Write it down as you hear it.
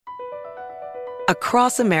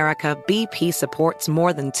Across America, BP supports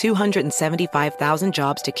more than 275,000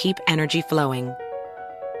 jobs to keep energy flowing.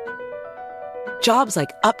 Jobs like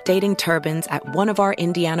updating turbines at one of our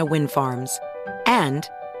Indiana wind farms and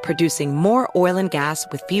producing more oil and gas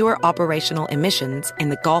with fewer operational emissions in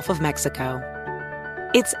the Gulf of Mexico.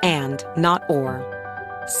 It's and, not or.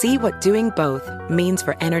 See what doing both means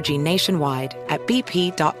for energy nationwide at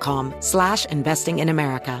bp.com/investing in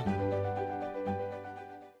America.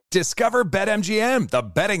 Discover BetMGM, the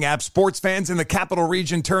betting app sports fans in the capital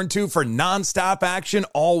region turn to for nonstop action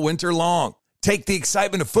all winter long. Take the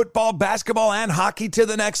excitement of football, basketball, and hockey to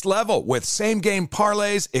the next level with same-game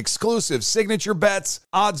parlays, exclusive signature bets,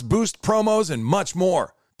 odds boost promos, and much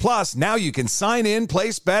more. Plus, now you can sign in,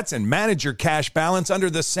 place bets, and manage your cash balance under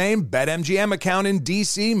the same BetMGM account in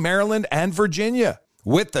D.C., Maryland, and Virginia.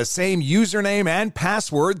 With the same username and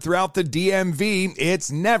password throughout the DMV,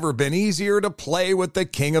 it's never been easier to play with the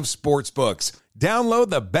king of sportsbooks. Download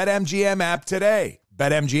the BetMGM app today.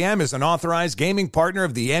 BetMGM is an authorized gaming partner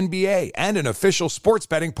of the NBA and an official sports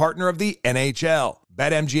betting partner of the NHL.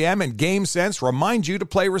 BetMGM and GameSense remind you to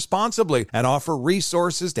play responsibly and offer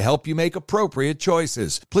resources to help you make appropriate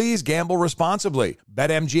choices. Please gamble responsibly.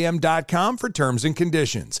 BetMGM.com for terms and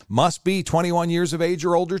conditions. Must be 21 years of age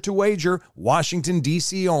or older to wager. Washington,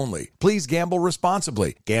 D.C. only. Please gamble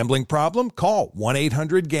responsibly. Gambling problem? Call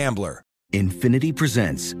 1-800-GAMBLER. Infiniti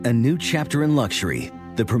presents a new chapter in luxury.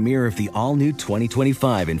 The premiere of the all-new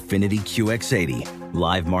 2025 Infiniti QX80.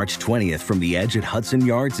 Live March 20th from the Edge at Hudson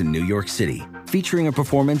Yards in New York City. Featuring a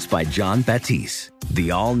performance by John Batiste.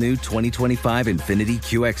 The all-new 2025 Infiniti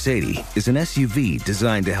QX80 is an SUV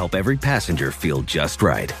designed to help every passenger feel just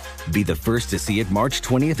right. Be the first to see it March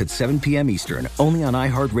 20th at 7 p.m. Eastern, only on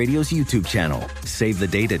iHeartRadio's YouTube channel. Save the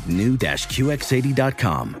date at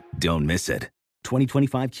new-QX80.com. Don't miss it.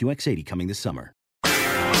 2025 QX80 coming this summer.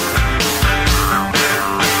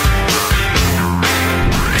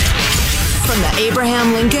 From the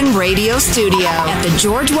Abraham Lincoln Radio Studio at the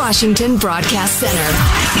George Washington Broadcast Center,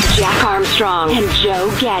 Jack Armstrong and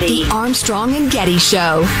Joe Getty. The Armstrong and Getty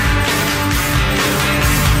Show.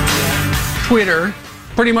 Twitter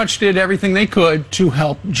pretty much did everything they could to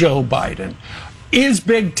help Joe Biden. Is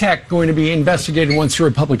big tech going to be investigated once the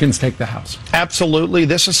Republicans take the House? Absolutely.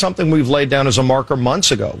 This is something we've laid down as a marker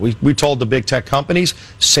months ago. We told the big tech companies,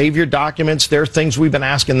 save your documents. There are things we've been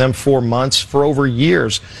asking them for months, for over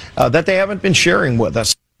years, that they haven't been sharing with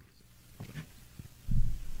us.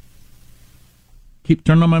 Keep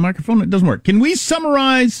turning on my microphone. It doesn't work. Can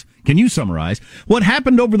you summarize what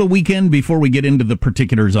happened over the weekend before we get into the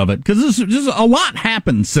particulars of it? Because this a lot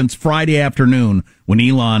happened since Friday afternoon when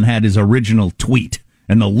Elon had his original tweet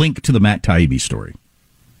and the link to the Matt Taibbi story.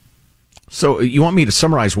 So you want me to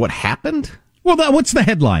summarize what happened? Well, what's the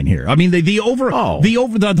headline here? I mean, the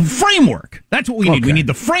framework. That's what we need. We need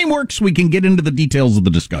the framework so we can get into the details of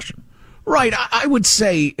the discussion. Right. I would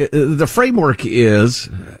say the framework is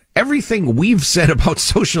everything we've said about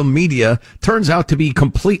social media turns out to be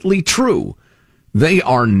completely true. They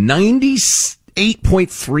are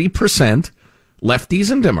 98.3%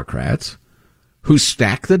 lefties and Democrats who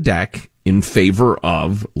stack the deck in favor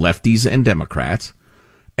of lefties and Democrats,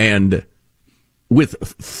 and with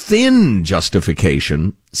thin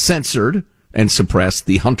justification censored and suppressed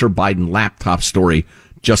the Hunter Biden laptop story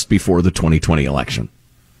just before the 2020 election.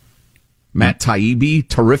 Matt Taibbi,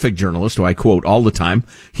 terrific journalist who I quote all the time.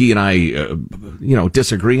 He and I,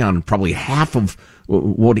 disagree on probably half of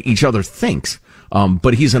what each other thinks.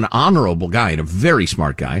 But he's an honorable guy and a very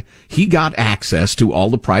smart guy. He got access to all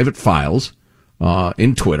the private files,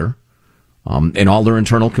 in Twitter, and all their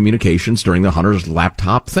internal communications during the Hunter's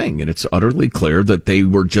laptop thing. And it's utterly clear that they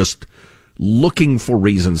were just looking for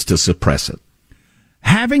reasons to suppress it.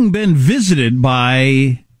 Having been visited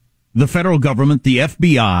by the federal government, the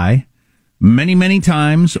FBI, many, many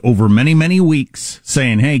times over many, many weeks,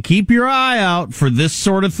 saying, hey, keep your eye out for this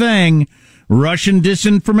sort of thing. Russian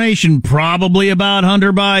disinformation, probably about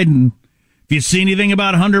Hunter Biden. If you see anything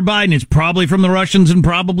about Hunter Biden, it's probably from the Russians and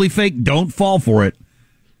probably fake. Don't fall for it.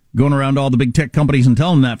 Going around to all the big tech companies and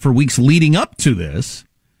telling them that for weeks leading up to this.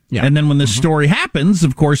 Yeah. And then when this story happens,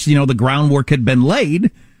 of course, the groundwork had been laid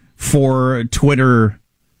for Twitter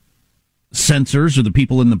censors or the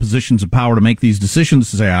people in the positions of power to make these decisions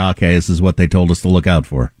to say, okay, this is what they told us to look out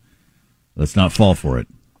for. Let's not fall for it.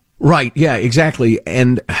 Right. Yeah, exactly.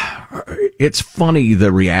 And it's funny,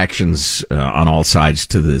 the reactions on all sides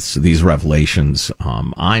to these revelations.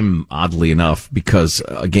 I'm oddly enough, because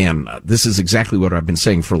again, this is exactly what I've been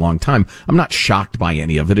saying for a long time. I'm not shocked by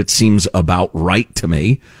any of it. It seems about right to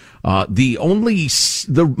me.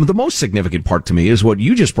 The most significant part to me is what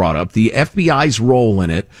you just brought up, the FBI's role in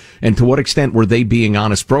it, and to what extent were they being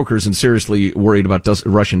honest brokers and seriously worried about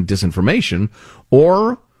Russian disinformation,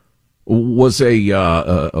 or was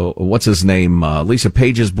what's his name, Lisa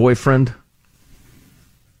Page's boyfriend?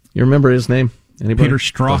 You remember his name? Anybody? Peter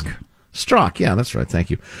Strzok. Strzok, yeah, that's right. Thank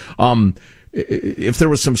you. If there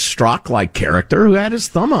was some Strzok-like character who had his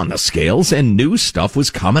thumb on the scales and knew stuff was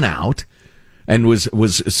coming out and was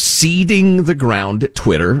seeding the ground at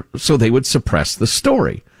Twitter so they would suppress the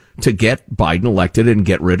story to get Biden elected and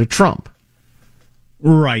get rid of Trump.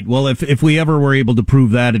 Right. Well, if we ever were able to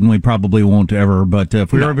prove that, and we probably won't ever, but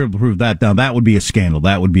if we were able to prove that, now that would be a scandal.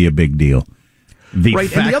 That would be a big deal. And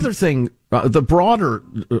the other thing, the broader,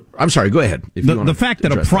 I'm sorry, go ahead. The fact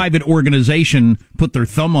that a private organization put their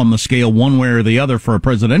thumb on the scale one way or the other for a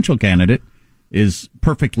presidential candidate is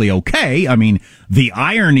perfectly okay. I mean, the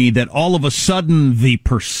irony that all of a sudden the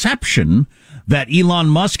perception that Elon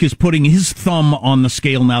Musk is putting his thumb on the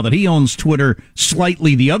scale now that he owns Twitter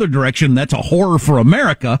slightly the other direction, that's a horror for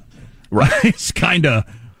America. Right. It's kind of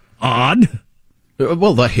odd.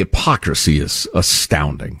 Well, the hypocrisy is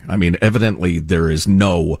astounding. I mean, evidently there is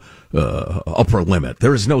no upper limit.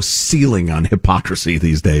 There is no ceiling on hypocrisy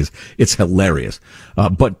these days. It's hilarious.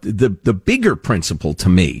 But the bigger principle to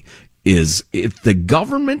me is if the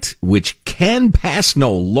government, which can pass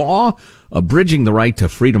no law abridging the right to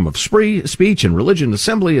freedom of speech and religion,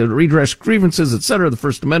 assembly, and redress grievances, etc., the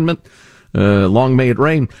First Amendment, long may it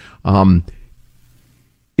reign,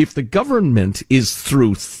 if the government is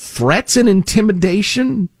through threats and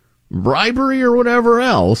intimidation, bribery, or whatever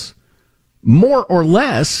else, more or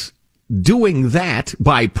less doing that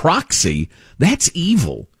by proxy, that's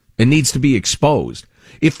evil and needs to be exposed.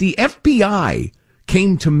 If the FBI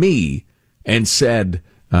came to me and said,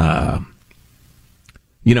 Joe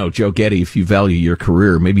Getty, if you value your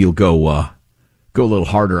career, maybe you'll go a little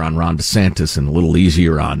harder on Ron DeSantis and a little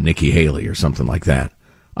easier on Nikki Haley or something like that.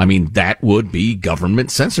 I mean, that would be government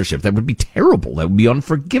censorship. That would be terrible. That would be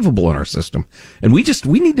unforgivable in our system. And we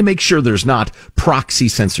need to make sure there's not proxy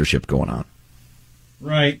censorship going on.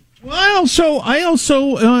 Right. Well, I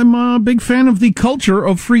also am a big fan of the culture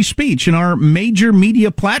of free speech, and our major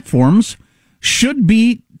media platforms should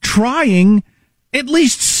be trying, at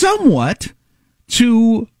least somewhat,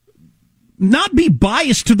 to not be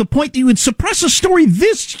biased to the point that you would suppress a story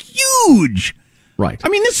this huge. Right. I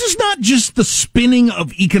mean, this is not just the spinning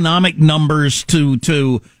of economic numbers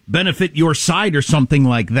to benefit your side or something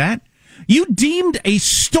like that. You deemed a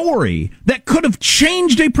story that could have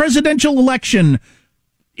changed a presidential election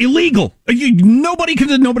illegal.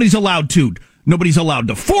 Nobody's allowed to. Nobody's allowed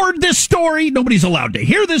to forward this story. Nobody's allowed to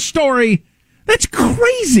hear this story. That's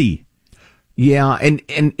crazy. Yeah, and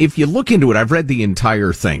if you look into it, I've read the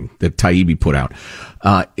entire thing that Taibbi put out.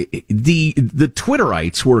 The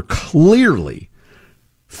Twitterites were clearly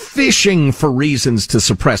fishing for reasons to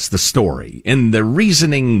suppress the story, and the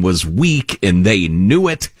reasoning was weak, and they knew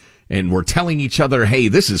it, and were telling each other, hey,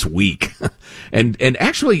 this is weak. and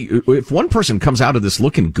actually, if one person comes out of this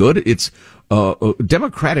looking good, it's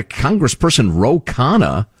Democratic Congressperson Ro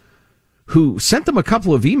Khanna, who sent them a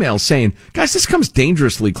couple of emails saying, guys, this comes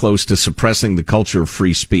dangerously close to suppressing the culture of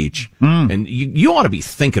free speech. And you ought to be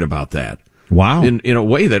thinking about that. Wow. In a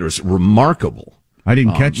way that was remarkable. I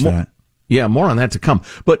didn't catch that. Yeah, more on that to come.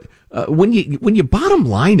 But when you bottom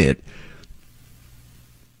line it,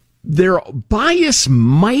 their bias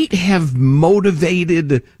might have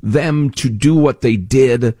motivated them to do what they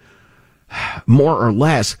did, more or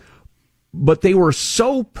less, but they were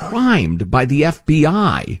so primed by the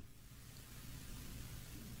FBI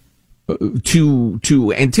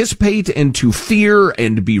to anticipate and to fear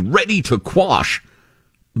and be ready to quash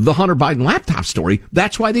the Hunter Biden laptop story.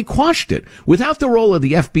 That's why they quashed it. Without the role of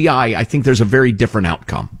the FBI, I think there's a very different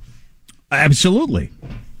outcome. Absolutely.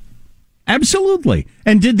 Absolutely.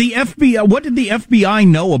 And what did the FBI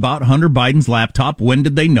know about Hunter Biden's laptop? When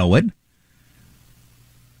did they know it?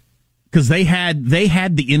 Because they had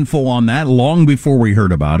the info on that long before we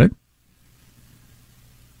heard about it.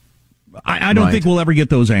 I don't think we'll ever get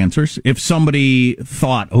those answers. If somebody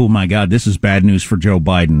thought, oh my God, this is bad news for Joe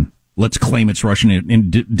Biden, let's claim it's Russian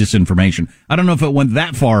disinformation. I don't know if it went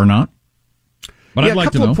that far or not, but I'd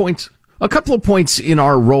like to know. A couple of points in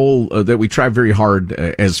our role that we try very hard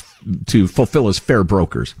as to fulfill as fair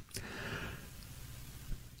brokers.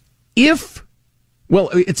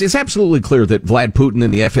 It's absolutely clear that Vlad Putin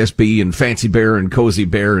and the FSB and Fancy Bear and Cozy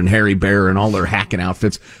Bear and Hairy Bear and all their hacking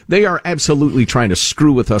outfits, they are absolutely trying to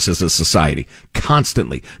screw with us as a society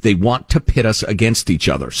constantly. They want to pit us against each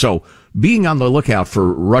other. So being on the lookout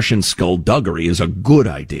for Russian skullduggery is a good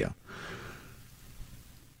idea.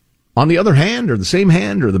 on the other hand, or the same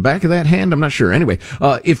hand, or the back of that hand, I'm not sure. Anyway,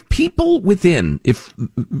 if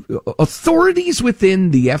authorities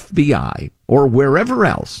within the FBI or wherever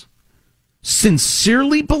else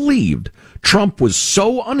sincerely believed Trump was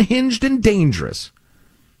so unhinged and dangerous,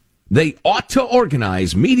 they ought to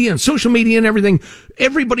organize media and social media and everything.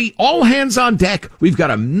 Everybody, all hands on deck. We've got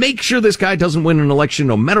to make sure this guy doesn't win an election,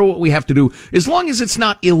 no matter what we have to do, as long as it's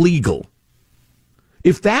not illegal.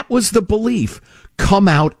 If that was the belief, come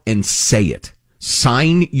out and say it.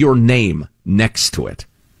 Sign your name next to it.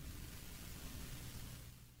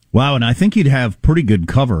 Wow, and I think you'd have pretty good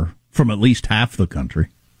cover from at least half the country.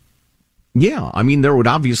 Yeah, I mean, there would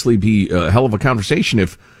obviously be a hell of a conversation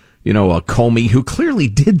if, a Comey, who clearly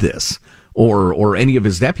did this, or any of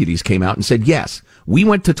his deputies came out and said, yes, we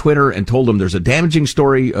went to Twitter and told them there's a damaging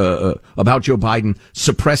story about Joe Biden.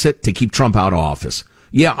 Suppress it to keep Trump out of office.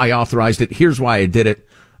 Yeah, I authorized it. Here's why I did it.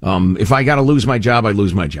 If I got to lose my job, I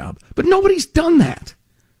lose my job. But nobody's done that.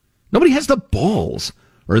 Nobody has the balls.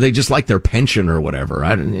 Or they just like their pension or whatever.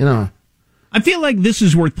 I feel like this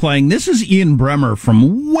is worth playing. This is Ian Bremmer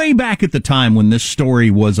from way back at the time when this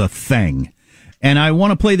story was a thing. And I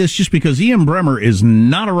want to play this just because Ian Bremmer is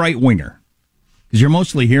not a right-winger. Because you're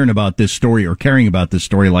mostly hearing about this story or caring about this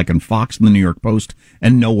story like on Fox and the New York Post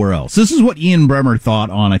and nowhere else. This is what Ian Bremmer thought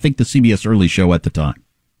on, I think, the CBS Early Show at the time.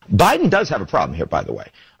 Biden does have a problem here, by the way.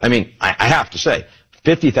 I mean, I have to say,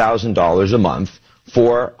 $50,000 a month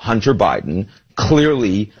for Hunter Biden,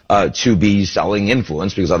 clearly to be selling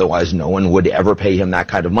influence, because otherwise no one would ever pay him that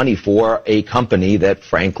kind of money for a company that,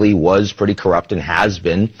 frankly, was pretty corrupt and has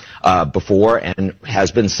been before and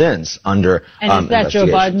has been since under And is that Joe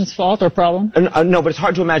Biden's fault or problem? No, but it's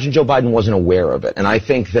hard to imagine Joe Biden wasn't aware of it. And I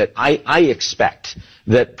think that I expect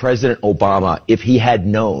that President Obama, if he had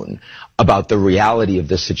known about the reality of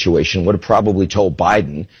this situation, would have probably told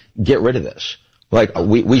Biden, get rid of this. Like,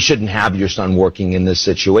 we shouldn't have your son working in this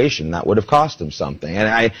situation. That would have cost him something.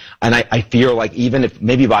 And I feel like even if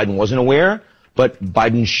maybe Biden wasn't aware, but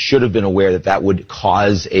Biden should have been aware that would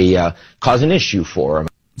cause an issue for him.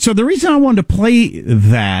 So the reason I wanted to play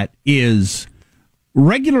that is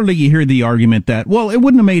regularly you hear the argument that, well, it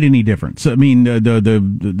wouldn't have made any difference. I mean, the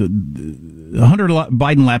Hunter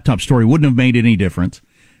Biden laptop story wouldn't have made any difference.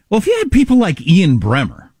 Well, if you had people like Ian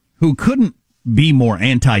Bremmer, who couldn't be more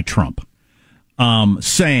anti-Trump,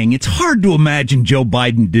 saying it's hard to imagine Joe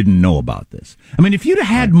Biden didn't know about this. I mean, if you'd have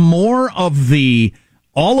had more of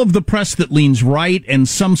all of the press that leans right and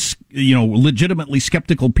some, legitimately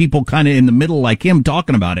skeptical people kind of in the middle like him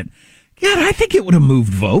talking about it, God, I think it would have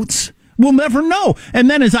moved votes. We'll never know. And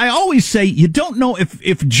then, as I always say, you don't know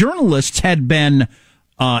if journalists had been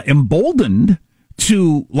emboldened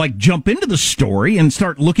to jump into the story and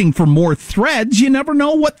start looking for more threads. You never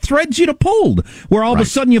know what threads you'd have pulled, where all of a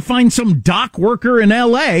sudden you find some dock worker in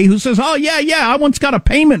L.A. who says, oh, yeah, I once got a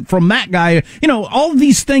payment from that guy. All of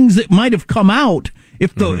these things that might have come out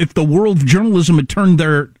if the world of journalism had turned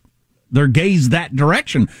their gaze that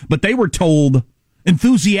direction. But they were told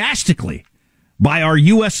enthusiastically by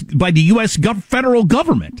the U.S. federal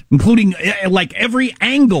government, including every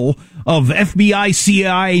angle of FBI,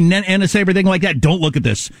 CIA, NSA, everything like that. Don't look at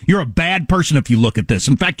this. You're a bad person if you look at this.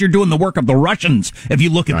 In fact, you're doing the work of the Russians if you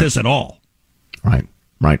look at this at all. Right.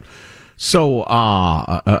 So,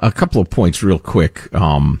 a couple of points real quick.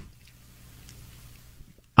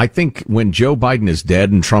 I think when Joe Biden is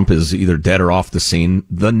dead and Trump is either dead or off the scene,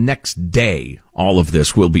 the next day, all of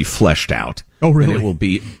this will be fleshed out. Oh, really? And it will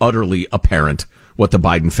be utterly apparent what the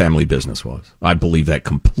Biden family business was. I believe that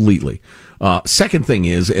completely. Second thing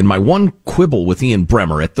is, and my one quibble with Ian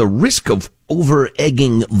Bremmer, at the risk of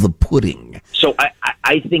over-egging the pudding. So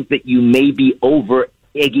I think that you may be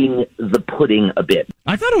over-egging the pudding a bit.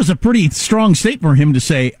 I thought it was a pretty strong statement for him to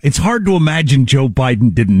say, it's hard to imagine Joe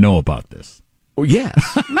Biden didn't know about this. Oh, yes,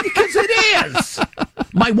 because it is.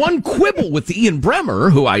 My one quibble with Ian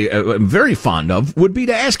Bremmer, who I am very fond of, would be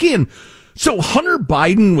to ask Ian, so Hunter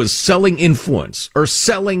Biden was selling influence or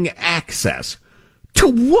selling access to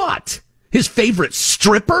what? His favorite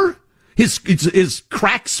stripper? His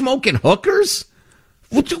crack smoking hookers?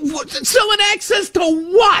 Selling access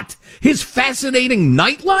to what? His fascinating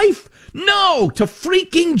nightlife? No, to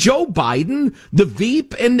freaking Joe Biden, the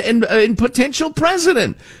Veep, and potential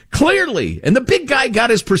president. Clearly. And the big guy got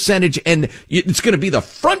his percentage, and it's going to be the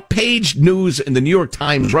front page news in the New York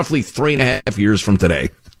Times roughly 3.5 years from today.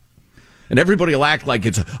 And everybody will act like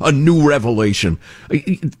it's a new revelation.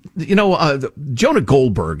 Jonah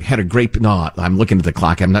Goldberg had a great... No, I'm looking at the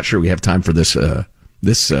clock. I'm not sure we have time for this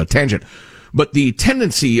tangent. But the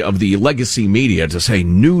tendency of the legacy media to say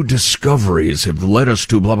new discoveries have led us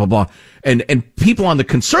to blah, blah, blah. And people on the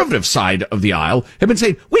conservative side of the aisle have been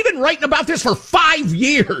saying, we've been writing about this for 5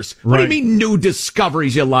 years. What do you mean new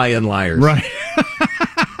discoveries, you lying liars? Right.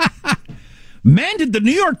 Man, did the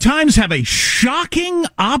New York Times have a shocking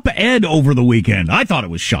op-ed over the weekend. I thought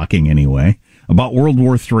it was shocking anyway, about World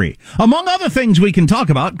War III. Among other things we can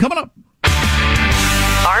talk about coming up.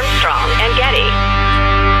 Armstrong and Getty.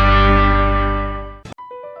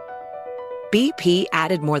 BP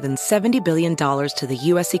added more than $70 billion to the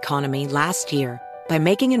U.S. economy last year by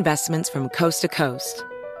making investments from coast to coast.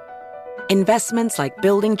 Investments like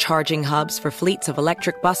building charging hubs for fleets of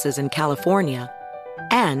electric buses in California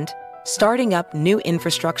and starting up new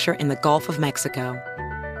infrastructure in the Gulf of Mexico.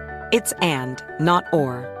 It's and, not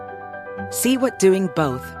or. See what doing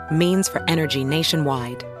both means for energy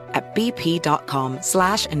nationwide at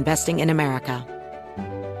bp.com/investing in America.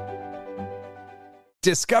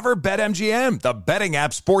 Discover BetMGM, the betting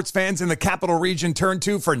app sports fans in the capital region turn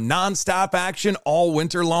to for nonstop action all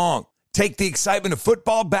winter long. Take the excitement of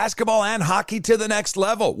football, basketball, and hockey to the next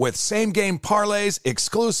level with same-game parlays,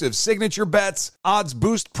 exclusive signature bets, odds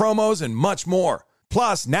boost promos, and much more.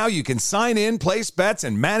 Plus, now you can sign in, place bets,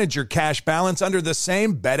 and manage your cash balance under the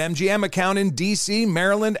same BetMGM account in D.C.,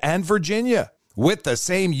 Maryland, and Virginia. With the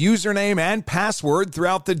same username and password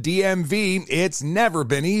throughout the DMV, it's never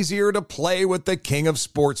been easier to play with the king of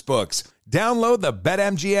sportsbooks. Download the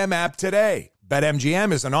BetMGM app today.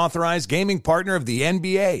 BetMGM is an authorized gaming partner of the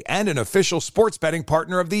NBA and an official sports betting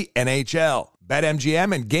partner of the NHL.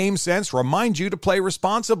 BetMGM and GameSense remind you to play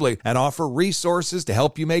responsibly and offer resources to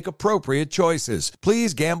help you make appropriate choices.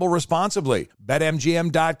 Please gamble responsibly.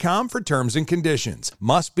 BetMGM.com for terms and conditions.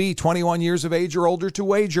 Must be 21 years of age or older to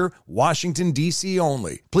wager. Washington, D.C.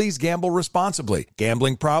 only. Please gamble responsibly.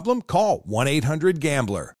 Gambling problem? Call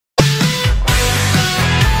 1-800-GAMBLER.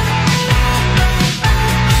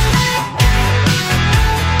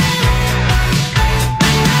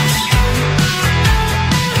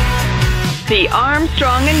 The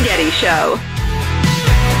Armstrong and Getty Show.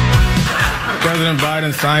 President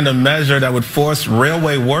Biden signed a measure that would force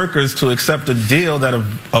railway workers to accept a deal that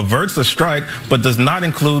averts a strike but does not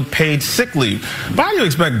include paid sick leave. Why do you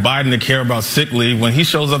expect Biden to care about sick leave when he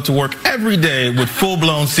shows up to work every day with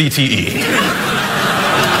full-blown CTE?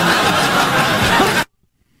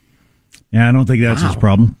 Yeah, I don't think that's his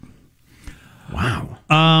problem. Wow.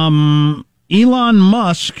 Elon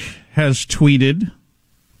Musk has tweeted,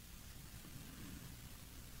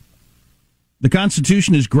 "The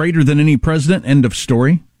Constitution is greater than any president." End of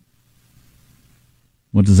story.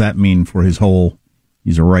 What does that mean for his whole,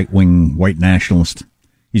 he's a right-wing white nationalist.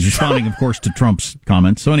 He's responding, of course, to Trump's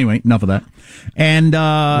comments. So anyway, enough of that. And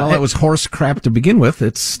well, that was horse crap to begin with.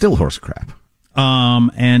 It's still horse crap.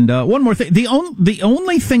 And one more thing. The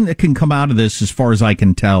only thing that can come out of this, as far as I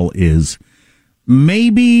can tell, is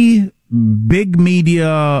maybe big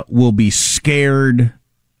media will be scared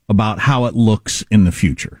about how it looks in the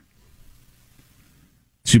future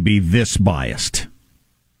to be this biased.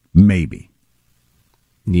 Maybe.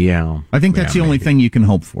 Yeah. I think that's the only thing you can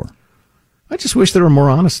hope for. I just wish there were more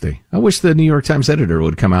honesty. I wish the New York Times editor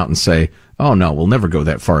would come out and say, oh, no, we'll never go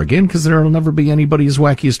that far again because there will never be anybody as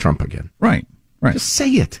wacky as Trump again. Right. Just say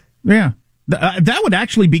it. Yeah. That would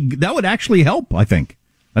actually help, I think.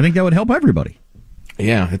 I think that would help everybody.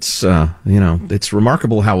 Yeah, it's, it's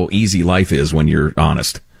remarkable how easy life is when you're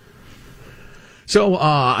honest. So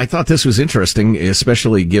I thought this was interesting,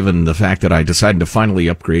 especially given the fact that I decided to finally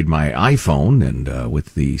upgrade my iPhone, and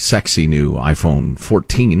with the sexy new iPhone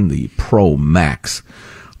 14, the Pro Max,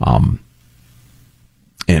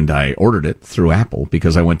 and I ordered it through Apple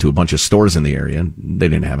because I went to a bunch of stores in the area and they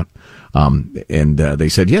didn't have it. And they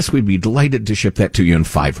said, yes, we'd be delighted to ship that to you in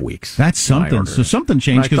 5 weeks. That's something. So something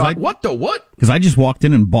changed. What the what? Because I just walked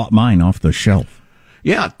in and bought mine off the shelf.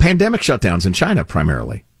 Yeah, pandemic shutdowns in China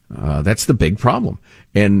primarily. That's the big problem.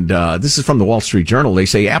 And this is from the Wall Street Journal. They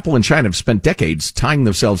say Apple and China have spent decades tying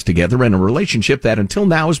themselves together in a relationship that until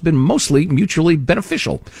now has been mostly mutually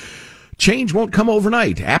beneficial. Change won't come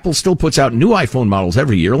overnight. Apple still puts out new iPhone models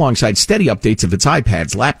every year alongside steady updates of its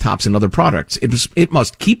iPads, laptops, and other products. It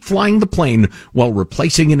must keep flying the plane while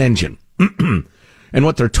replacing an engine. And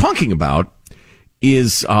what they're talking about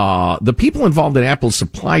is the people involved in Apple's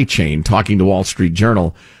supply chain, talking to Wall Street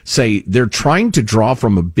Journal, say they're trying to draw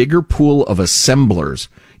from a bigger pool of assemblers.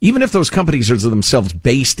 Even if those companies are themselves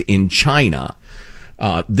based in China,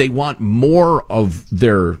 they want more of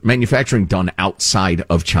their manufacturing done outside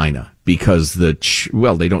of China because they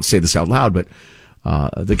don't say this out loud, but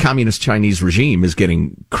the communist Chinese regime is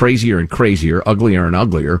getting crazier and crazier, uglier and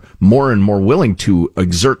uglier, more and more willing to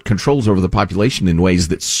exert controls over the population in ways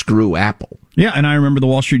that screw Apple. Yeah, and I remember the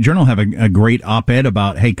Wall Street Journal having a great op-ed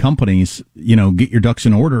about, hey, companies, get your ducks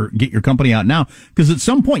in order, get your company out now, because at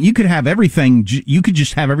some point you could have everything, you could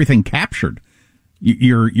just have everything captured.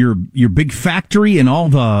 Your big factory and all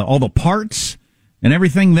the parts and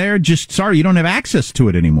everything there, you don't have access to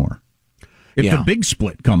it anymore. If the big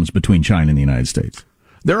split comes between China and the United States.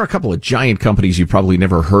 There are a couple of giant companies you probably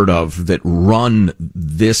never heard of that run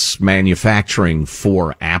this manufacturing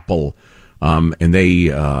for Apple. And they,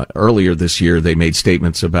 earlier this year, they made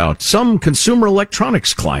statements about some consumer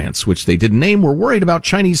electronics clients, which they didn't name, were worried about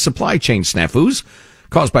Chinese supply chain snafus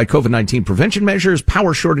caused by COVID-19 prevention measures,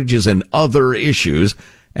 power shortages, and other issues.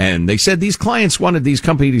 And they said these clients wanted these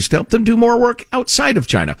companies to help them do more work outside of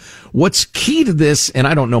China. What's key to this, and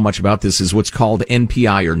I don't know much about this, is what's called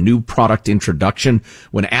NPI, or New Product Introduction.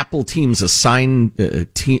 When Apple assigns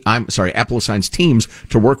teams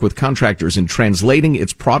to work with contractors in translating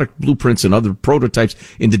its product blueprints and other prototypes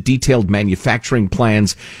into detailed manufacturing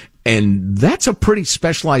plans. And that's a pretty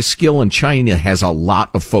specialized skill, and China has a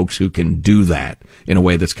lot of folks who can do that in a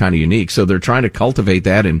way that's kind of unique. So they're trying to cultivate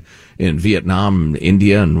that in Vietnam,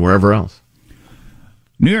 India, and wherever else.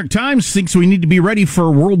 New York Times thinks we need to be ready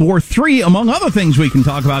for World War III, among other things we can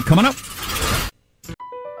talk about coming up.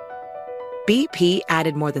 BP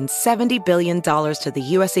added more than $70 billion to the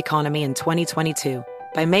U.S. economy in 2022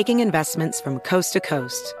 by making investments from coast to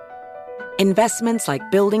coast. Investments like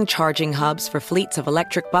building charging hubs for fleets of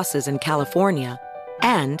electric buses in California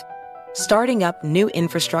and starting up new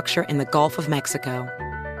infrastructure in the Gulf of Mexico.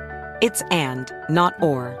 It's and, not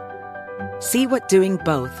or. See what doing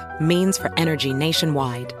both means for energy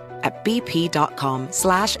nationwide at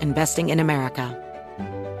bp.com/investing in America.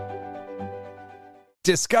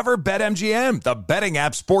 Discover BetMGM, the betting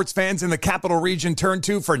app sports fans in the capital region turn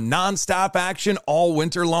to for nonstop action all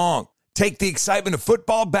winter long. Take the excitement of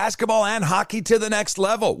football, basketball, and hockey to the next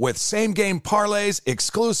level with same-game parlays,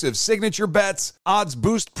 exclusive signature bets, odds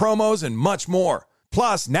boost promos, and much more.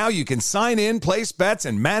 Plus, now you can sign in, place bets,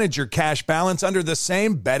 and manage your cash balance under the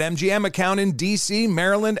same BetMGM account in D.C.,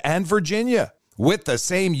 Maryland, and Virginia. With the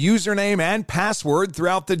same username and password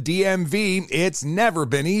throughout the DMV, it's never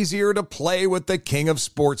been easier to play with the king of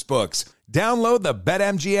sportsbooks. Download the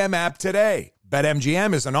BetMGM app today.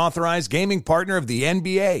 BetMGM is an authorized gaming partner of the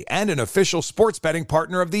NBA and an official sports betting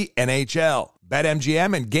partner of the NHL.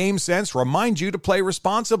 BetMGM and GameSense remind you to play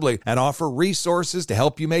responsibly and offer resources to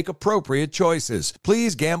help you make appropriate choices.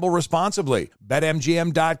 Please gamble responsibly.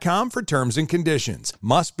 BetMGM.com for terms and conditions.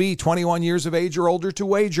 Must be 21 years of age or older to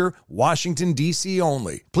wager. Washington, D.C.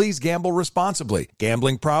 only. Please gamble responsibly.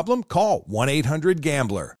 Gambling problem? Call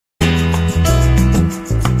 1-800-GAMBLER.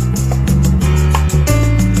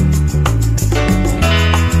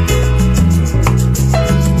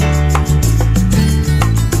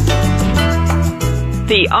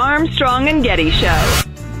 The Armstrong and Getty Show.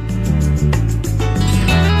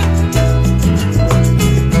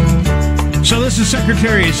 So this is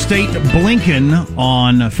Secretary of State Blinken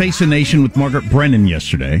on Face the Nation with Margaret Brennan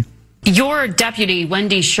yesterday. Your deputy,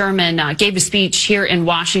 Wendy Sherman, gave a speech here in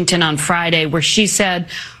Washington on Friday where she said,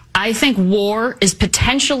 I think war is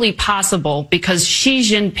potentially possible because Xi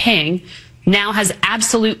Jinping now has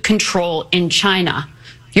absolute control in China.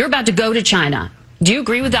 You're about to go to China. Do you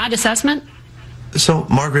agree with that assessment? So,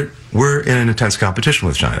 Margaret, we're in an intense competition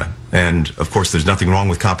with China. And, of course, there's nothing wrong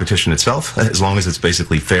with competition itself, as long as it's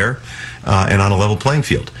basically fair and on a level playing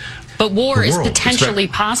field. But war is potentially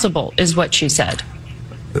possible, is what she said.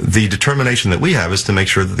 The determination that we have is to make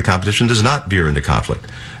sure that the competition does not veer into conflict.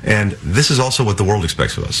 And this is also what the world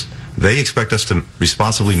expects of us. They expect us to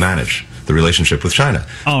responsibly manage the relationship with China.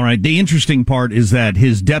 All right. The interesting part is that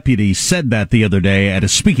his deputy said that the other day at a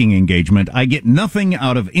speaking engagement. I get nothing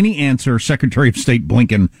out of any answer Secretary of State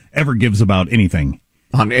Blinken ever gives about anything.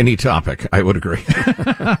 On any topic, I would agree.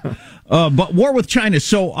 But war with China.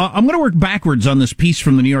 So I'm going to work backwards on this piece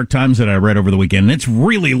from the New York Times that I read over the weekend. And it's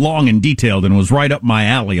really long and detailed and was right up my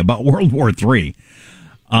alley about World War III.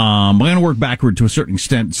 I'm going to work backward to a certain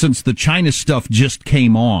extent since the China stuff just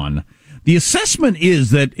came on. The assessment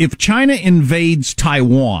is that if China invades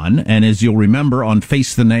Taiwan, and as you'll remember on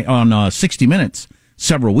 60 Minutes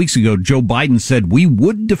several weeks ago, Joe Biden said we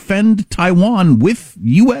would defend Taiwan with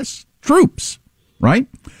U.S. troops, right?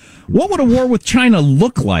 What would a war with China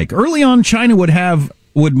look like? Early on, China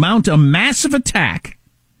would mount a massive attack.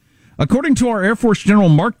 According to our Air Force General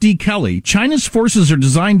Mark D. Kelly, China's forces are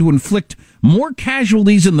designed to inflict more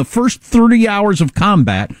casualties in the first 30 hours of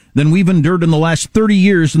combat than we've endured in the last 30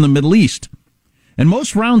 years in the Middle East. And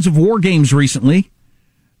most rounds of war games recently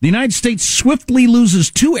The United States swiftly loses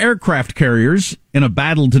 2 aircraft carriers in a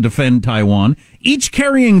battle to defend Taiwan, each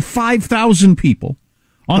carrying 5,000 people,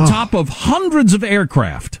 on top of hundreds of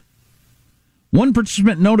aircraft. One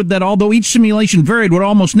participant noted that although each simulation varied, what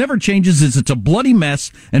almost never changes is it's a bloody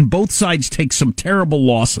mess, and both sides take some terrible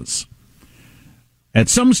losses. At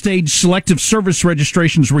some stage, selective service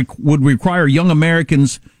registrations would require young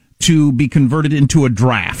Americans to be converted into a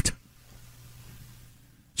draft.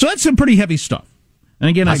 So that's some pretty heavy stuff. And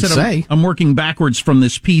again, I'm working backwards from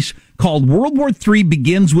this piece called World War III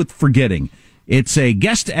Begins with Forgetting. It's a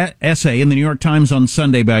guest essay in the New York Times on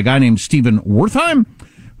Sunday by a guy named Stephen Wertheim,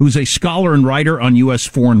 who's a scholar and writer on U.S.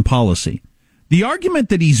 foreign policy. The argument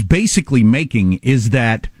that he's basically making is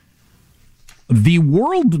that the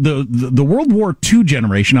World War II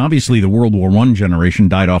generation, obviously the World War I generation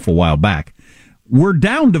died off a while back, we're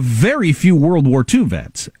down to very few World War II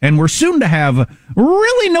vets, and we're soon to have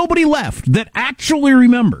really nobody left that actually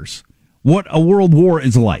remembers what a world war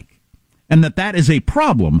is like, and that is a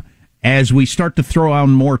problem as we start to throw out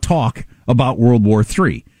more talk about World War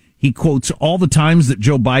III. He quotes all the times that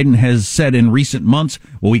Joe Biden has said in recent months,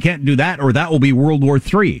 well, we can't do that, or that will be World War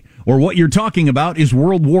III, or what you're talking about is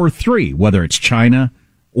World War III, whether it's China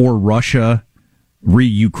or Russia,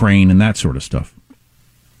 Ukraine, and that sort of stuff.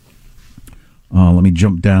 Let me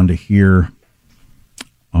jump down to here.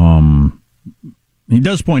 He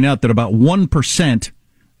does point out that about 1%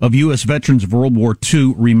 of U.S. veterans of World War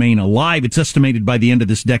II remain alive. It's estimated by the end of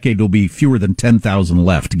this decade there will be fewer than 10,000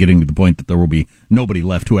 left, getting to the point that there will be nobody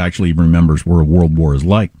left who actually remembers what a world war is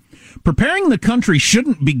like. Preparing the country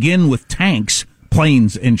shouldn't begin with tanks,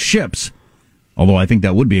 planes, and ships, although I think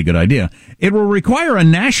that would be a good idea. It will require a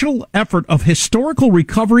national effort of historical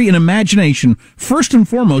recovery and imagination, first and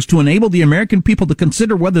foremost, to enable the American people to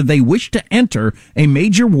consider whether they wish to enter a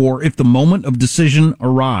major war if the moment of decision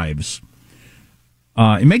arrives.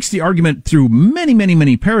 It makes the argument through many, many,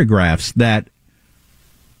 many paragraphs that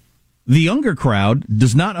the younger crowd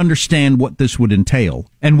does not understand what this would entail,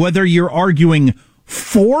 and whether you're arguing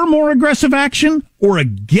for more aggressive action or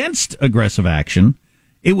against aggressive action,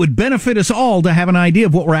 it would benefit us all to have an idea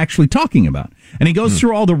of what we're actually talking about. And he goes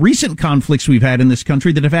through all the recent conflicts we've had in this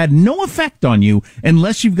country that have had no effect on you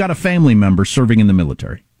unless you've got a family member serving in the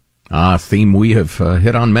military. A theme we have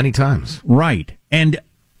hit on many times. Right. And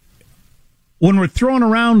when we're throwing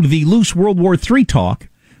around the loose World War III talk,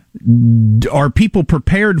 are people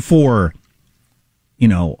prepared for,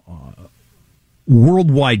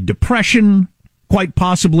 worldwide depression, quite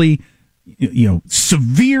possibly,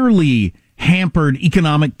 severely hampered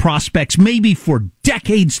economic prospects, maybe for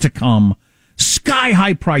decades to come,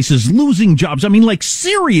 sky-high prices, losing jobs. I mean, like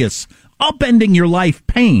serious upending your life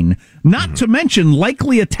pain, not to mention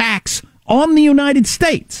likely attacks on the United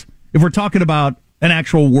States, if we're talking about an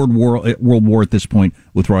actual world war at this point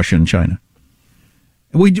with Russia and China.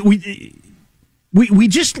 We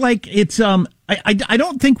just like it's I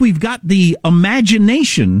don't think we've got the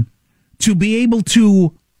imagination to be able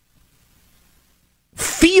to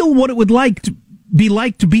feel what it would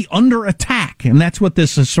to be under attack, and that's what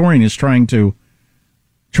this historian is trying to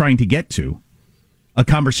get to. A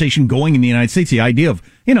conversation going in the United States, the idea of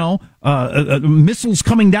missiles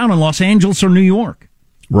coming down on Los Angeles or New York.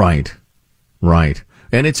 Right.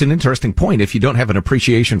 And it's an interesting point. If you don't have an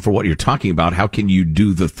appreciation for what you're talking about, how can you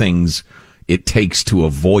do the things it takes to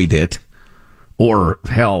avoid it? Or,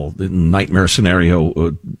 hell, the nightmare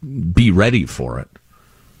scenario, be ready for it.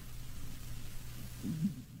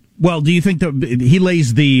 Well, do you think that he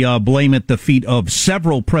lays the blame at the feet of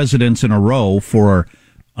several presidents in a row for,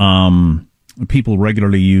 people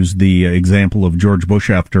regularly use the example of George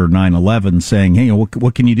Bush after 9/11 saying, hey,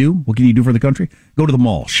 what can you do? What can you do for the country? Go to the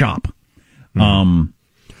mall, shop. I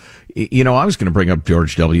was going to bring up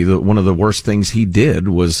George W. One of the worst things he did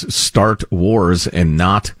was start wars and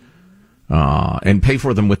not and pay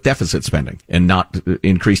for them with deficit spending and not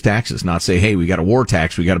increase taxes, not say, hey, we got a war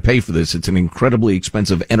tax, we got to pay for this. It's an incredibly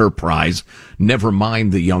expensive enterprise. Never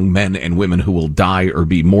mind the young men and women who will die or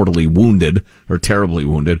be mortally wounded or terribly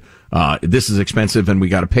wounded. This is expensive and we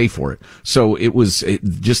got to pay for it. So it was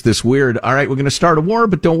just this weird, all right, we're going to start a war,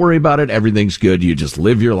 but don't worry about it. Everything's good. You just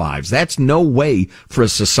live your lives. That's no way for a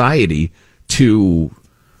society to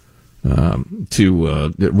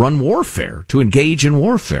run warfare, to engage in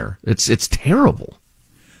warfare. It's terrible.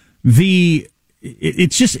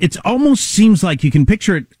 It almost seems like you can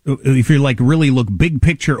picture it if you really look big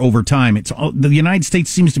picture over time. The United States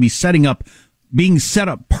seems to be being set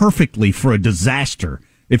up perfectly for a disaster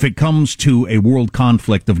if it comes to a world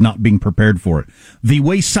conflict of not being prepared for it. The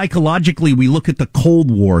way psychologically we look at the Cold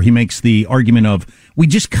War, he makes the argument of, we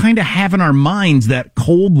just kind of have in our minds that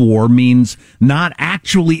Cold War means not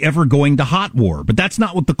actually ever going to hot war. But that's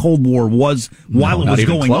not what the Cold War was while it was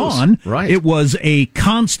going on. Right. It was a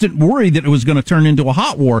constant worry that it was going to turn into a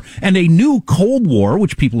hot war. And a new Cold War,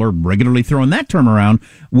 which people are regularly throwing that term around,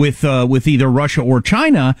 with either Russia or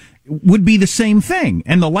China, would be the same thing.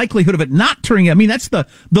 And the likelihood of it not turning, I mean, that's the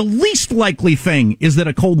least likely thing, is that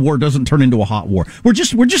a Cold War doesn't turn into a hot war. We're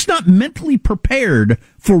just not mentally prepared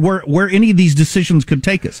for where any of these decisions could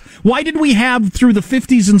take us. Why did we have, through the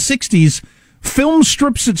 50s and 60s, film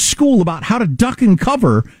strips at school about how to duck and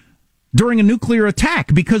cover during a nuclear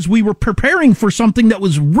attack? Because we were preparing for something that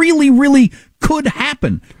was really, really could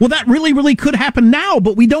happen. Well, that really, really could happen now,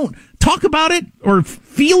 but we don't talk about it or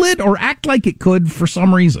feel it or act like it could for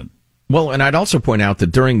some reason. Well, and I'd also point out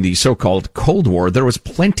that during the so-called Cold War, there was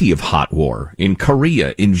plenty of hot war in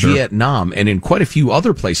Korea, in Vietnam, and in quite a few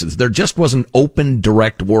other places. There just wasn't open,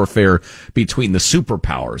 direct warfare between the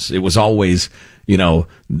superpowers. It was always,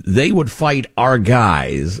 they would fight our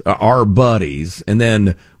guys, our buddies, and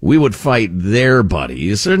then we would fight their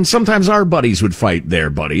buddies, and sometimes our buddies would fight their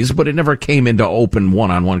buddies, but it never came into open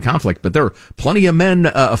one-on-one conflict. But there were plenty of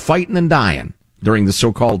men fighting and dying during the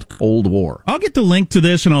so-called Cold War. I'll get the link to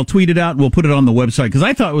this and I'll tweet it out and we'll put it on the website, because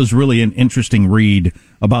I thought it was really an interesting read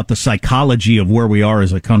about the psychology of where we are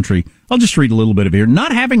as a country. I'll just read a little bit of here.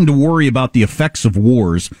 Not having to worry about the effects of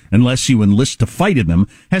wars unless you enlist to fight in them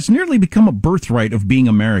has nearly become a birthright of being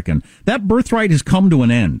American. That birthright has come to an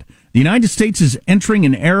end. The United States is entering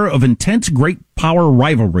an era of intense great power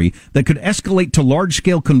rivalry that could escalate to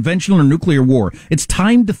large-scale conventional or nuclear war. It's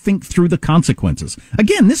time to think through the consequences.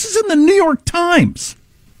 Again, this is in the New York Times,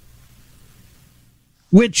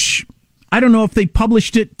 which I don't know if they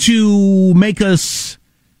published it to make us...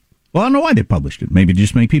 Well, I don't know why they published it. Maybe to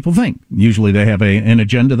just make people think. Usually they have an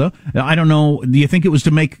agenda, though. I don't know. Do you think it was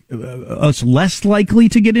to make us less likely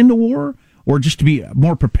to get into war, or just to be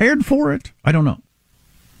more prepared for it? I don't know.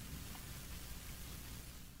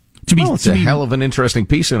 It's a hell of an interesting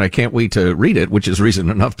piece, and I can't wait to read it, which is reason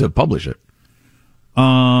enough to publish it.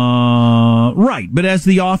 Right. But as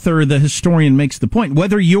the author, the historian, makes the point,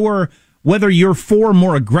 whether you're for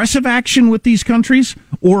more aggressive action with these countries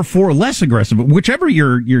or for less aggressive, whichever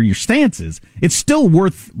your stance is, it's still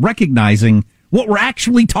worth recognizing what we're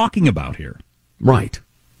actually talking about here. Right.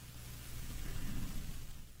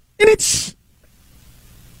 And it's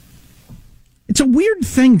a weird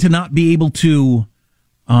thing to not be able to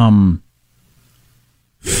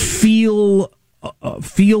feel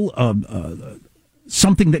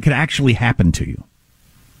something that could actually happen to you.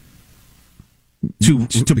 To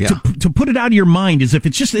put it out of your mind as if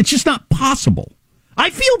it's just not possible. I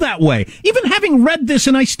feel that way. Even having read this,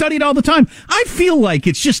 and I study it all the time, I feel like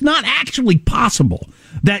it's just not actually possible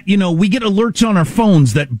that, we get alerts on our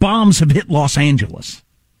phones that bombs have hit Los Angeles.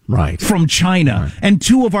 Right. From China, right. And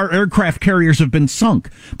 2 of our aircraft carriers have been sunk.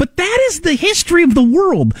 But that is the history of the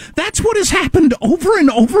world. That's what has happened over and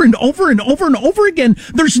over and over and over and over again.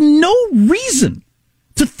 There's no reason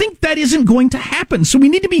to think that isn't going to happen. So we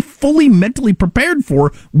need to be fully mentally prepared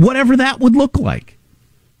for whatever that would look like.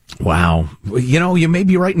 Wow. You may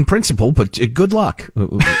be right in principle, but good luck.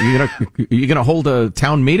 You're gonna hold a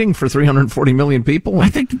town meeting for 340 million people? I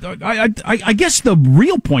think, I guess the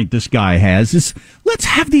real point this guy has is, let's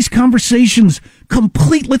have these conversations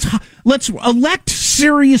complete. Let's elect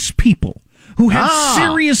serious people who have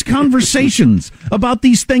serious conversations about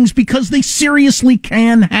these things, because they seriously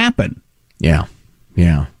can happen. Yeah.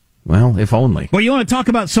 Well, if only. Well, you want to talk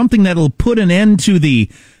about something that'll put an end to the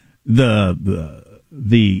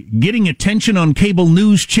getting attention on cable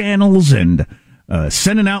news channels and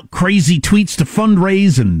sending out crazy tweets to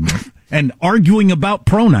fundraise and arguing about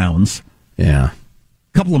pronouns. Yeah.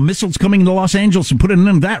 A couple of missiles coming into Los Angeles and putting an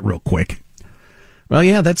end to that real quick. Well,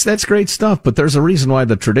 yeah, that's great stuff, but there's a reason why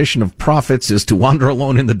the tradition of prophets is to wander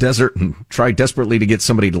alone in the desert and try desperately to get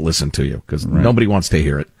somebody to listen to you, because nobody wants to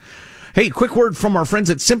hear it. Hey, quick word from our friends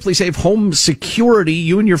at SimpliSafe Home Security.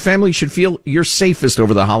 You and your family should feel you're safest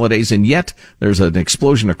over the holidays, and yet there's an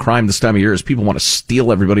explosion of crime this time of year as people want to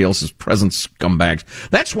steal everybody else's presents, scumbags.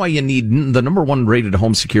 That's why you need the #1 rated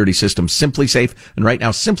home security system, SimpliSafe. And right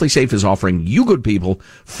now, SimpliSafe is offering you good people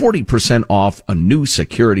 40% off a new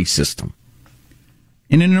security system.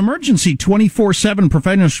 In an emergency,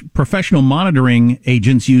 24/7 professional monitoring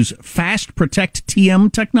agents use Fast Protect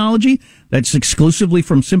TM technology that's exclusively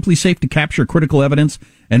from SimpliSafe to capture critical evidence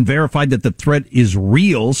and verify that the threat is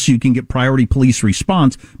real, so you can get priority police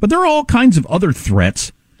response. But there are all kinds of other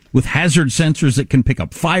threats with hazard sensors that can pick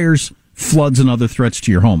up fires, floods and other threats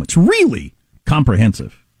to your home. It's really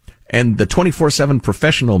comprehensive. And the 24/7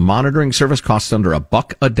 professional monitoring service costs under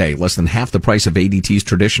 $1 a day, less than half the price of ADT's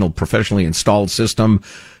traditional professionally installed system.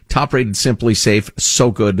 Top-rated Simply Safe,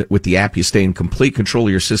 so good with the app. You stay in complete control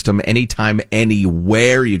of your system anytime,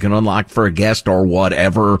 anywhere. You can unlock for a guest or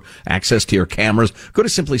whatever, access to your cameras. Go to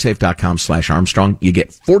simplysafe.com/Armstrong. You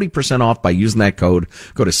get 40% off by using that code.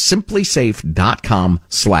 Go to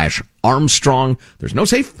simplysafe.com/Armstrong. There's no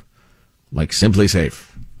safe like Simply Safe.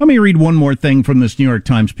 Let me read one more thing from this New York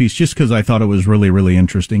Times piece, just because I thought it was really, really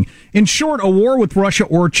interesting. In short, a war with Russia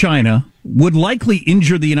or China would likely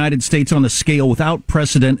injure the United States on a scale without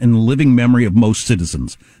precedent in the living memory of most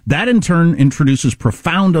citizens. That, in turn, introduces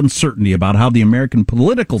profound uncertainty about how the American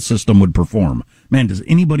political system would perform. Man, does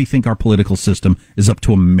anybody think our political system is up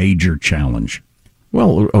to a major challenge?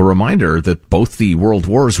 Well, a reminder that both the world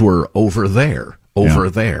wars were over there.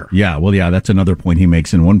 There. Yeah, well, yeah, that's another point he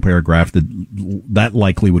makes in one paragraph, that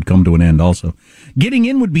likely would come to an end also. Getting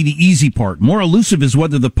in would be the easy part. More elusive is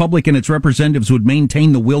whether the public and its representatives would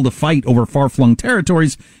maintain the will to fight over far-flung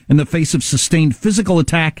territories in the face of sustained physical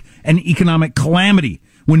attack and economic calamity.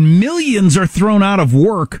 When millions are thrown out of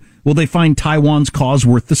work, will they find Taiwan's cause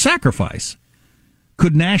worth the sacrifice?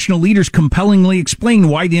 Could national leaders compellingly explain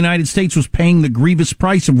why the United States was paying the grievous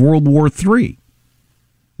price of World War III?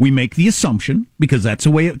 We make the assumption, because that's the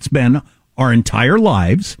way it's been our entire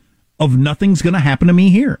lives, of nothing's going to happen to me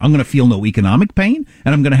here. I'm going to feel no economic pain,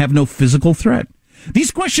 and I'm going to have no physical threat. These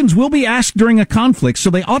questions will be asked during a conflict, so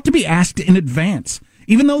they ought to be asked in advance.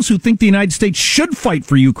 Even those who think the United States should fight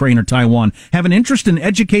for Ukraine or Taiwan have an interest in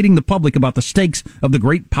educating the public about the stakes of the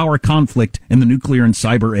great power conflict in the nuclear and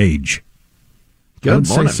cyber age. Good I would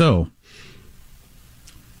morning. say so.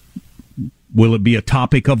 Will it be a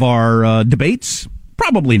topic of our debates?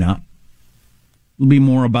 Probably not. It'll be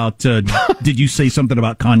more about, did you say something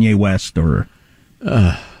about Kanye West or,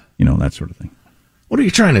 that sort of thing. What are you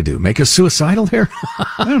trying to do? Make us suicidal here?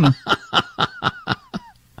 I don't know.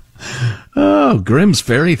 Oh, Grimm's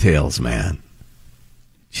fairy tales, man.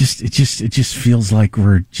 It just feels like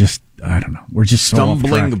we're just, I don't know. We're just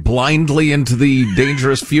stumbling blindly into the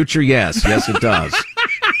dangerous future. Yes, it does.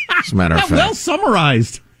 As a matter of fact. Well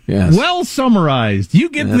summarized. Yes. Well summarized. You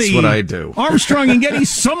get That's what I do. Armstrong and Getty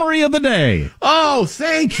summary of the day. Oh,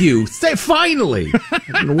 thank you. Finally.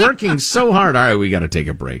 I've been working so hard. All right, we got to take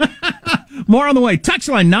a break. More on the way. Text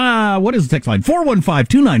line. What is the text line?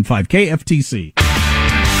 415-295-KFTC.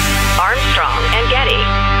 Armstrong and Getty.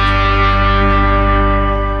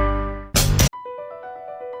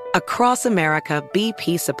 Across America,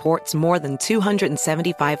 BP supports more than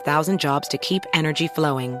 275,000 jobs to keep energy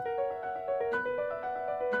flowing.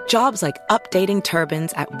 Jobs like updating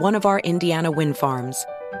turbines at one of our Indiana wind farms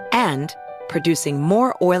and producing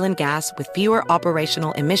more oil and gas with fewer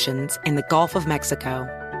operational emissions in the Gulf of Mexico.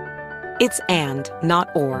 It's and, not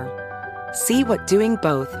or. See what doing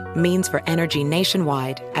both means for energy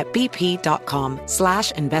nationwide at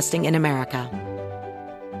bp.com/investing in America.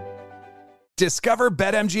 Discover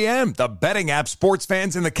BetMGM, the betting app sports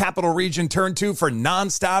fans in the capital region turn to for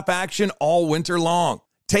nonstop action all winter long.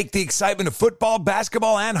 Take the excitement of football,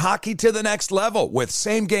 basketball, and hockey to the next level with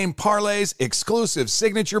same-game parlays, exclusive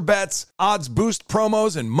signature bets, odds boost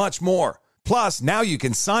promos, and much more. Plus, now you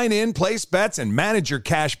can sign in, place bets, and manage your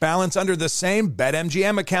cash balance under the same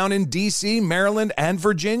BetMGM account in D.C., Maryland, and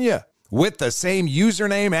Virginia. With the same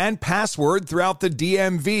username and password throughout the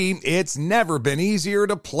DMV, it's never been easier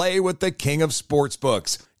to play with the king of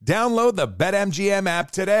sportsbooks. Download the BetMGM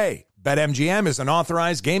app today. BetMGM is an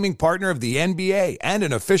authorized gaming partner of the NBA and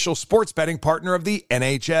an official sports betting partner of the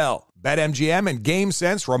NHL. BetMGM and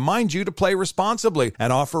GameSense remind you to play responsibly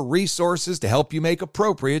and offer resources to help you make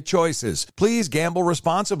appropriate choices. Please gamble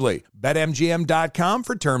responsibly. BetMGM.com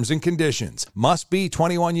for terms and conditions. Must be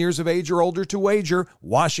 21 years of age or older to wager.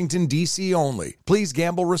 Washington, D.C. only. Please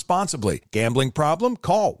gamble responsibly. Gambling problem?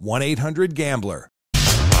 Call 1-800-GAMBLER.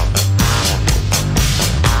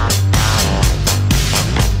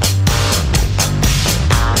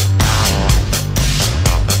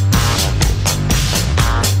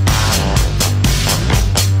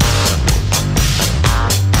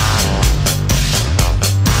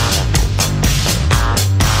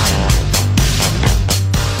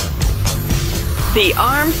 The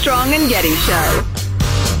Armstrong and Getty Show.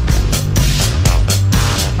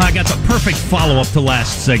 I got the perfect follow-up to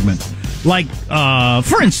last segment. Like,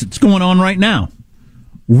 for instance, going on right now.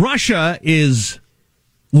 Russia is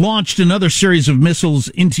launched another series of missiles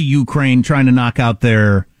into Ukraine, trying to knock out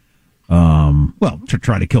their, to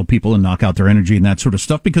try to kill people and knock out their energy and that sort of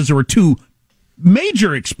stuff, because there were two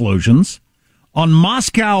major explosions on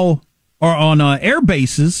Moscow, or on air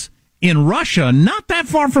bases in Russia, not that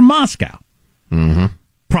far from Moscow. Mm-hmm.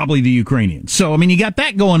 Probably the Ukrainians. So, I mean, you got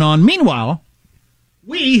that going on. Meanwhile,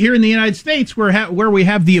 we here in the United States, where we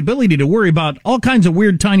have the ability to worry about all kinds of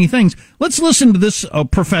weird, tiny things, let's listen to this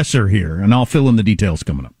professor here, and I'll fill in the details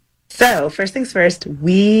coming up. So, first things first,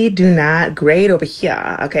 we do not grade over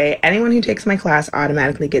here, okay? Anyone who takes my class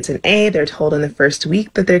automatically gets an A. They're told in the first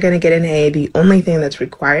week that they're going to get an A. The only thing that's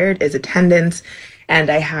required is attendance, and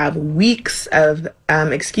I have weeks of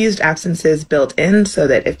excused absences built in so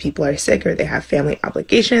that if people are sick or they have family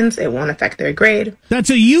obligations, it won't affect their grade. That's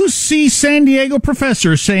a UC San Diego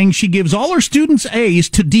professor saying she gives all her students A's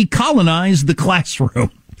to decolonize the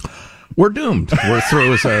classroom. We're doomed. We're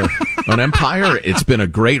through as an empire. It's been a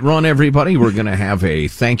great run, everybody. We're going to have a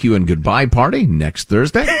thank you and goodbye party next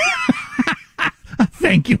Thursday.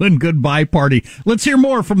 Thank you and goodbye party. Let's hear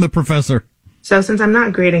more from the professor. So since I'm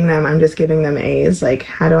not grading them, I'm just giving them A's. Like,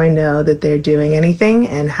 how do I know that they're doing anything?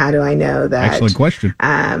 And how do I know that excellent question.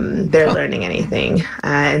 They're learning anything?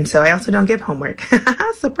 And so I also don't give homework.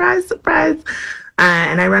 Surprise, surprise.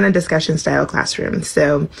 And I run a discussion-style classroom.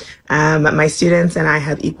 So my students and I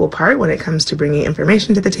have equal part when it comes to bringing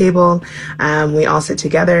information to the table. We all sit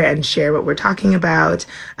together and share what we're talking about.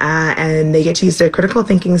 And they get to use their critical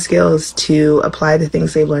thinking skills to apply the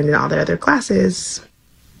things they've learned in all their other classes.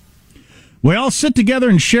 We all sit together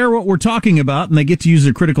and share what we're talking about, and they get to use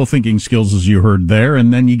their critical thinking skills, as you heard there,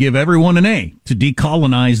 and then you give everyone an A to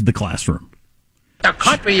decolonize the classroom. The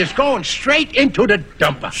country is going straight into the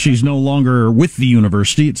dumper. She's no longer with the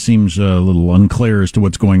university. It seems a little unclear as to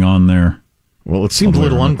what's going on there. Well, it seems a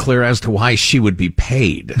little unclear as to why she would be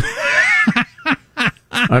paid.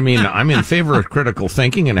 I mean, I'm in favor of critical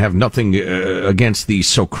thinking and have nothing against the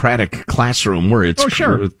Socratic classroom where it's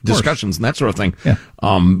discussions and that sort of thing. Yeah.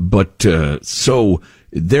 But so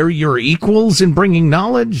they're your equals in bringing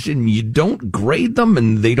knowledge, and you don't grade them,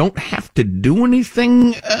 and they don't have to do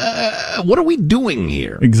anything. What are we doing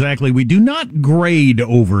here? Exactly. We do not grade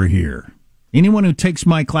over here. Anyone who takes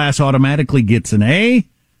my class automatically gets an A.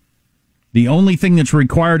 The only thing that's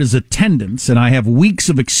required is attendance, and I have weeks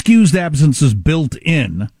of excused absences built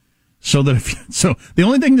in. So that the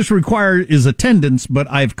only thing that's required is attendance, but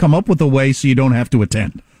I've come up with a way so you don't have to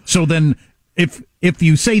attend. So then if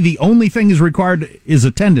you say the only thing is required is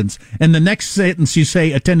attendance, and the next sentence you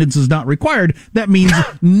say attendance is not required, that means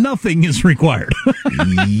nothing is required.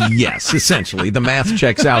 Yes, essentially. The math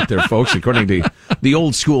checks out there, folks, according to the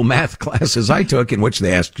old school math classes I took in which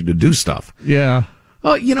they asked you to do stuff. Yeah.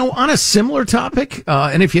 On a similar topic,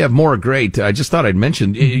 and if you have more, great. I just thought I'd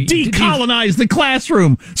mention... Decolonize the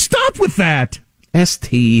classroom. Stop with that.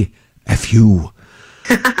 STFU.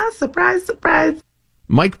 Surprise, surprise.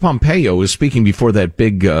 Mike Pompeo is speaking before that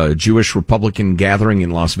big Jewish Republican gathering in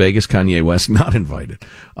Las Vegas. Kanye West not invited.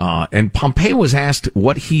 And Pompeo was asked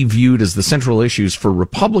what he viewed as the central issues for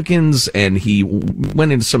Republicans, and he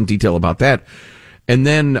went into some detail about that. And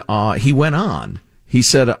then he went on. He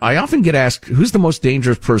said, I often get asked, who's the most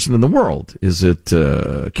dangerous person in the world? Is it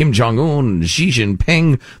Kim Jong-un, Xi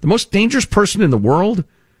Jinping? The most dangerous person in the world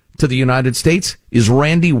to the United States is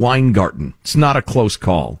Randy Weingarten. It's not a close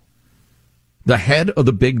call. The head of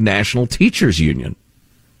the big national teachers union.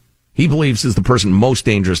 He believes is the person most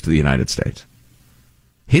dangerous to the United States.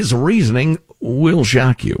 His reasoning will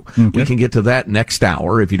shock you. Okay. We can get to that next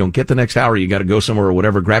hour. If you don't get the next hour, you got to go somewhere or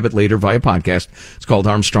whatever. Grab it later via podcast. It's called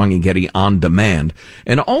Armstrong and Getty On Demand.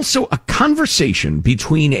 And also a conversation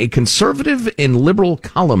between a conservative and liberal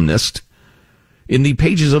columnist in the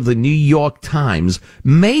pages of the New York Times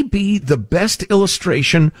may be the best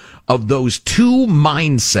illustration of those two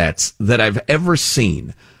mindsets that I've ever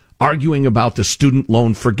seen arguing about the student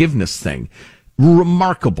loan forgiveness thing.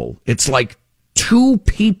 Remarkable. It's like two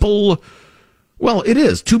people, well, it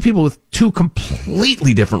is two people with two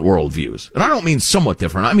completely different worldviews. And I don't mean somewhat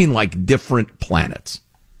different. I mean like different planets.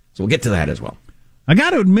 So we'll get to that as well. I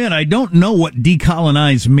got to admit, I don't know what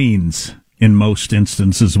decolonize means in most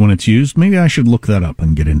instances when it's used. Maybe I should look that up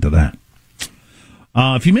and get into that.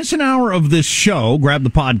 If you miss an hour of this show, grab the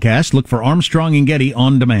podcast, look for Armstrong and Getty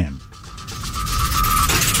On Demand.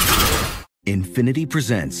 Infiniti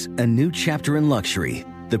presents a new chapter in luxury,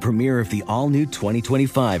 the premiere of the all-new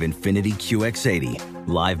 2025 Infiniti QX80,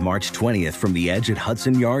 live March 20th from the Edge at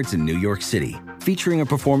Hudson Yards in New York City, featuring a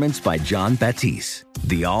performance by John Batiste.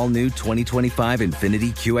 The all-new 2025 Infiniti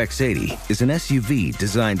QX80 is an SUV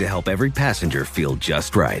designed to help every passenger feel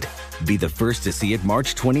just right. Be the first to see it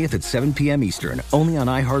March 20th at 7 p.m. Eastern, only on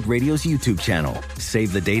iHeartRadio's YouTube channel.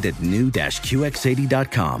 Save the date at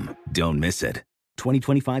new-QX80.com. Don't miss it.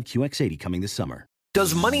 2025 QX80 coming this summer.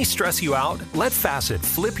 Does money stress you out? Let Facet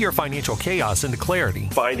flip your financial chaos into clarity.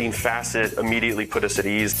 Finding Facet immediately put us at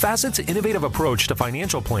ease. Facet's innovative approach to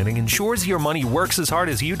financial planning ensures your money works as hard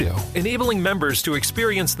as you do, enabling members to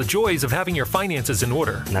experience the joys of having your finances in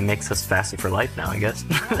order. And that makes us Facet for life now, I guess.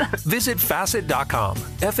 Visit Facet.com,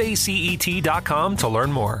 FACET.com to learn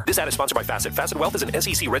more. This ad is sponsored by Facet. Facet Wealth is an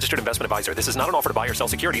SEC registered investment advisor. This is not an offer to buy or sell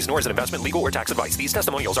securities, nor is it investment, legal, or tax advice. These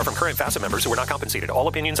testimonials are from current Facet members who are not compensated. All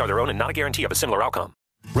opinions are their own and not a guarantee of a similar outcome.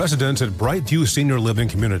 Residents at Brightview Senior Living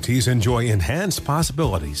Communities enjoy enhanced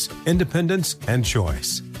possibilities, independence, and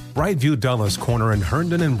choice. Brightview Dulles Corner in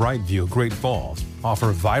Herndon and Brightview, Great Falls,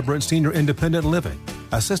 offer vibrant senior independent living,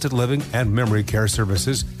 assisted living, and memory care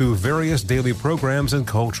services through various daily programs and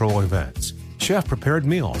cultural events. Chef-prepared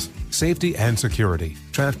meals, safety and security,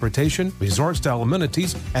 transportation, resort-style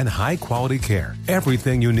amenities, and high-quality care.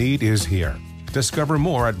 Everything you need is here. Discover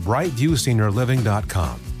more at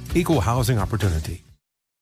brightviewseniorliving.com. Equal housing opportunity.